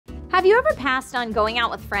Have you ever passed on going out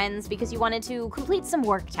with friends because you wanted to complete some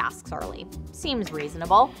work tasks early? Seems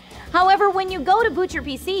reasonable. However, when you go to boot your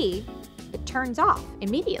PC, it turns off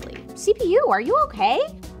immediately. CPU, are you okay?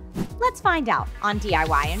 Let's find out on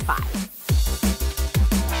DIY in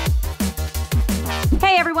 5.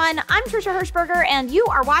 Hey everyone, I'm Trisha Hirschberger and you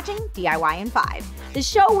are watching DIY in 5, the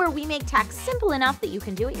show where we make tech simple enough that you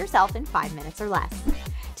can do it yourself in 5 minutes or less.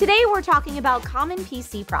 Today we're talking about common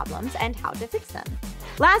PC problems and how to fix them.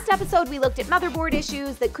 Last episode we looked at motherboard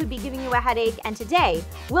issues that could be giving you a headache, and today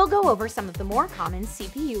we'll go over some of the more common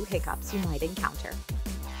CPU hiccups you might encounter.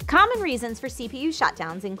 Common reasons for CPU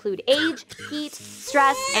shutdowns include age, heat,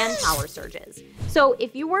 stress, and power surges. So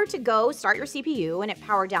if you were to go start your CPU and it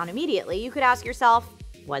powered down immediately, you could ask yourself,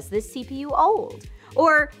 was this CPU old?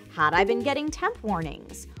 Or had I been getting temp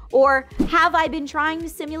warnings? Or have I been trying to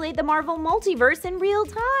simulate the Marvel multiverse in real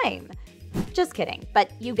time? Just kidding,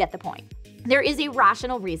 but you get the point. There is a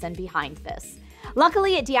rational reason behind this.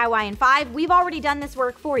 Luckily at DIY in 5, we've already done this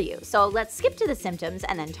work for you, so let's skip to the symptoms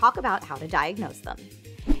and then talk about how to diagnose them.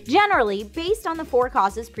 Generally, based on the 4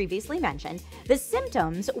 causes previously mentioned, the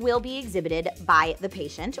symptoms will be exhibited by the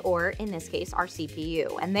patient, or in this case, our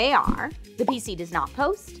CPU, and they are: the PC does not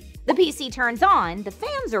post, the PC turns on, the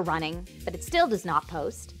fans are running, but it still does not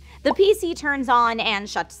post, the PC turns on and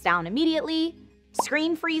shuts down immediately,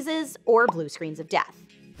 screen freezes, or blue screens of death.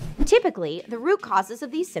 Typically, the root causes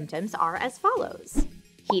of these symptoms are as follows: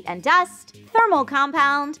 heat and dust, thermal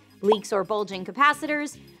compound, leaks or bulging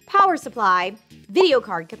capacitors, power supply, video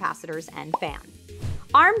card capacitors, and fan.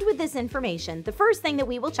 Armed with this information, the first thing that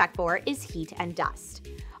we will check for is heat and dust.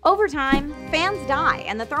 Over time, fans die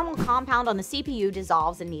and the thermal compound on the CPU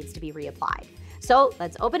dissolves and needs to be reapplied. So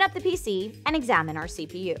let's open up the PC and examine our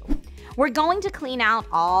CPU. We're going to clean out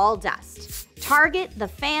all dust. Target the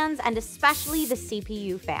fans and especially the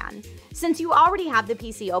CPU fan. Since you already have the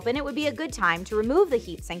PC open, it would be a good time to remove the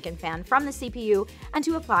heatsink and fan from the CPU and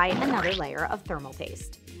to apply another layer of thermal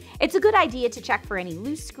paste. It's a good idea to check for any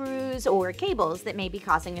loose screws or cables that may be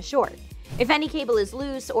causing a short. If any cable is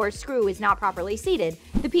loose or a screw is not properly seated,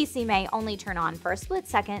 the PC may only turn on for a split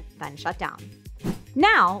second, then shut down.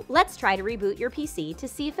 Now, let's try to reboot your PC to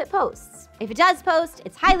see if it posts. If it does post,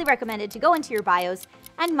 it's highly recommended to go into your BIOS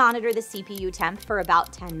and monitor the CPU temp for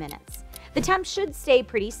about 10 minutes. The temp should stay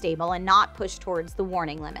pretty stable and not push towards the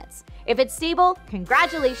warning limits. If it's stable,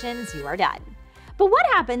 congratulations, you are done. But what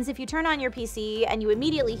happens if you turn on your PC and you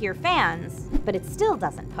immediately hear fans, but it still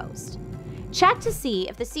doesn't post? Check to see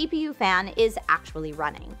if the CPU fan is actually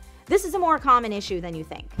running. This is a more common issue than you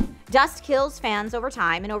think. Dust kills fans over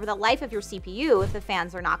time, and over the life of your CPU, if the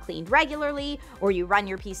fans are not cleaned regularly or you run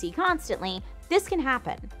your PC constantly, this can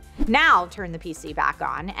happen. Now turn the PC back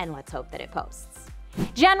on and let's hope that it posts.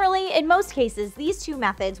 Generally, in most cases, these 2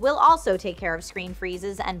 methods will also take care of screen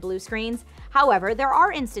freezes and blue screens. However, there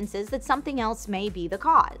are instances that something else may be the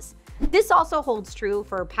cause. This also holds true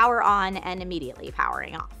for power on and immediately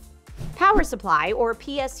powering off. Power supply, or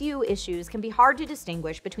PSU, issues can be hard to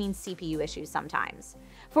distinguish between CPU issues sometimes.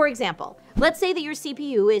 For example, let's say that your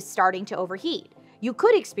CPU is starting to overheat. You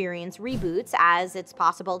could experience reboots, as it's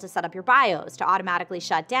possible to set up your BIOS to automatically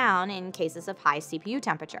shut down in cases of high CPU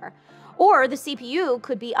temperature. Or the CPU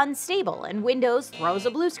could be unstable and Windows throws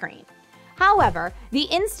a blue screen. However, the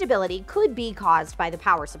instability could be caused by the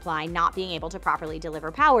power supply not being able to properly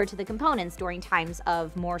deliver power to the components during times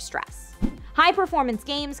of more stress. High-performance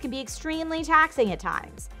games can be extremely taxing at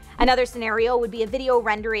times. Another scenario would be a video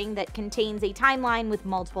rendering that contains a timeline with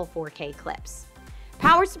multiple 4K clips.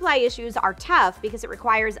 Power supply issues are tough because it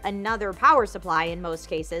requires another power supply in most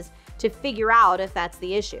cases to figure out if that's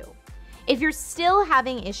the issue. If you're still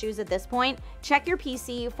having issues at this point, check your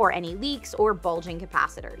PC for any leaks or bulging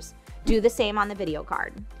capacitors. Do the same on the video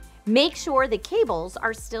card. Make sure the cables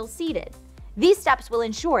are still seated. These steps will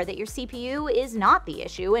ensure that your CPU is not the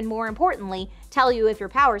issue and, more importantly, tell you if your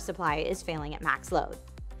power supply is failing at max load.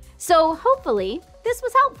 So hopefully this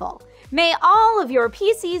was helpful. May all of your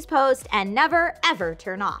PCs post and never ever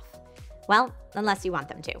turn off. Well, unless you want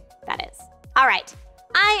them to, that is. All right,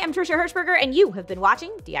 I am Trisha Hirschberger and you have been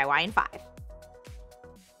watching DIY in 5.